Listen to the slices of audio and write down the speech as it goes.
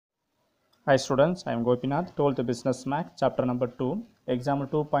Hi students, I am Gopinath, 12th Business Math, chapter number 2, example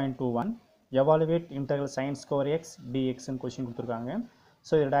 2.21, evaluate integral sin square x dx ன்னு question கொடுத்துருக்காங்க.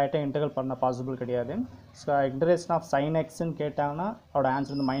 So இது டேரெக்டாக integral பண்ண possible கிடையாது. So integration of sin xன்னு கேட்டாங்கன்னா அதோட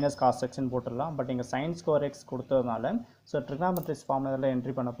answer வந்து மைனஸ் காஸ் எக்ஸ்ன்னு போட்டுடலாம். பட் இங்கே sin ஸ்கொயர் எக்ஸ் கொடுத்ததுனால ஸோ ட்ரிக்னாமெட்ரிக்ஸ் ஃபார்மில் இதில்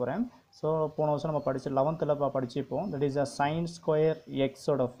என்ட்ரி பண்ண போகிறேன். ஸோ போன வருஷம் நம்ம படித்து 11th படிச்சுப்போம். That is a sin square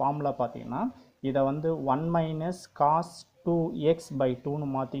எக்ஸோட ஃபார்முலா பார்த்தீங்கன்னா இதை வந்து 1 மைனஸ் காஸ் 2x by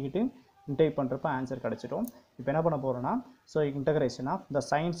 2ன்னு மாற்றிக்கிட்டு இன்டெகிரேட் பண்ணுறப்ப ஆன்சர் கிடச்சிடும். இப்போ என்ன பண்ண போகிறோன்னா so integration of the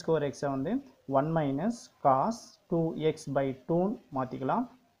sine square எக்ஸை வந்து 1 மைனஸ் காஸ் 2x by 2ன்னு மாற்றிக்கலாம்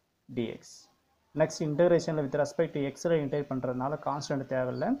dx. Next இன்டகிரேஷனில் with respect to எக்ஸில் இன்டெகிரேட் பண்ணுறதுனால கான்ஸ்டன்ட்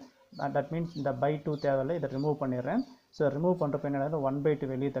தேவையில்லை. தட் மீன்ஸ் இந்த by 2 தேவையில்லை, இதை ரிமூவ் பண்ணிடுறேன். ஸோ ரிமூவ் பண்ணுறப்போ என்ன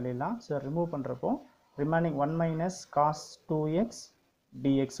 1/2 வெளியே தள்ளிடலாம். ஸோ ரிமூவ் பண்ணுறப்போ ரிமைனிங் 1 மைனஸ் காஸ் 2x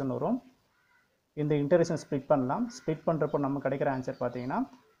dxன்னு வரும். இந்த இன்டகிரேஷன் ஸ்ப்ளிட் பண்ணலாம். ஸ்ப்ளிட் பண்ணுறப்போ நம்ம கிடைக்கிற ஆன்சர் பார்த்தீங்கன்னா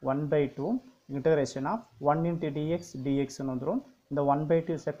 1/2 integration of 1 into dx dxன்னு வந்துடும். இந்த 1/2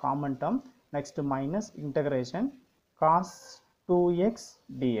 is a common term. Next minus integration cos 2x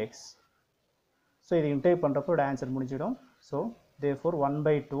dx. So இது இன்டெகிரேட் பண்ணுறப்போ ஆன்சர் முடிஞ்சிடும். So therefore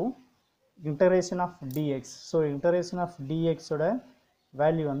 1/2 integration of dx. So integration of dx ஓட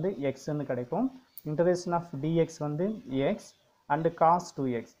வேல்யூ வந்து xன்னு கிடைக்கும். integration of dx வந்து x and cos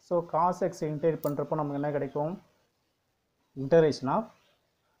 2x. So cos x integrate பண்ணுறப்போ நமக்கு என்ன கிடைக்கும்? integration of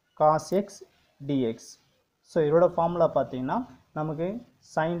cos x dx. So இதோட ஃபார்முலா பார்த்தீங்கன்னா நமக்கு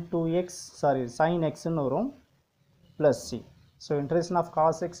sin 2x sin xன்னு வரும் plus C. So integration of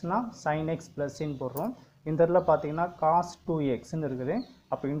cos xனா sin x plus சின்னு போடுறோம். இந்த இடத்துல பார்த்தீங்கன்னா cos 2xன்னு இருக்குது.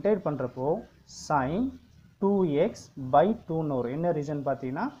 அப்போ இன்டகிரேட் பண்ணுறப்போ sin 2x by 2ன்னு வரும். என்ன ரீசன்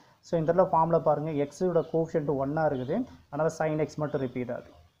பார்த்தீங்கன்னா ஸோ இந்த இடத்துல ஃபார்முலா பாருங்கள், எக்ஸோட கோஎஃபிஷியன்ட் 1 இருக்குது, அதனால் sin x மட்டும் ரிப்பீட்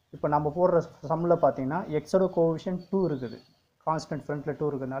ஆகுது. இப்போ நம்ம போடுற சம்மில் பார்த்தீங்கன்னா எக்ஸோட கோஎஃபிஷியன்ட் 2 இருக்குது, கான்ஸ்டன்ட் ஃப்ரண்ட்டில் 2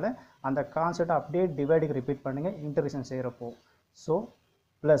 இருக்கிறதுனால அந்த கான்ஸ்டன்ட்டை அப்படியே டிவைடுக்கு ரிப்பீட் பண்ணுங்கள் integration செய்கிறப்போ. So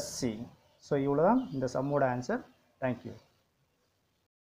plus C. So இவ்வளோ தான் இந்த சம்மோட ஆன்சர். தேங்க்யூ.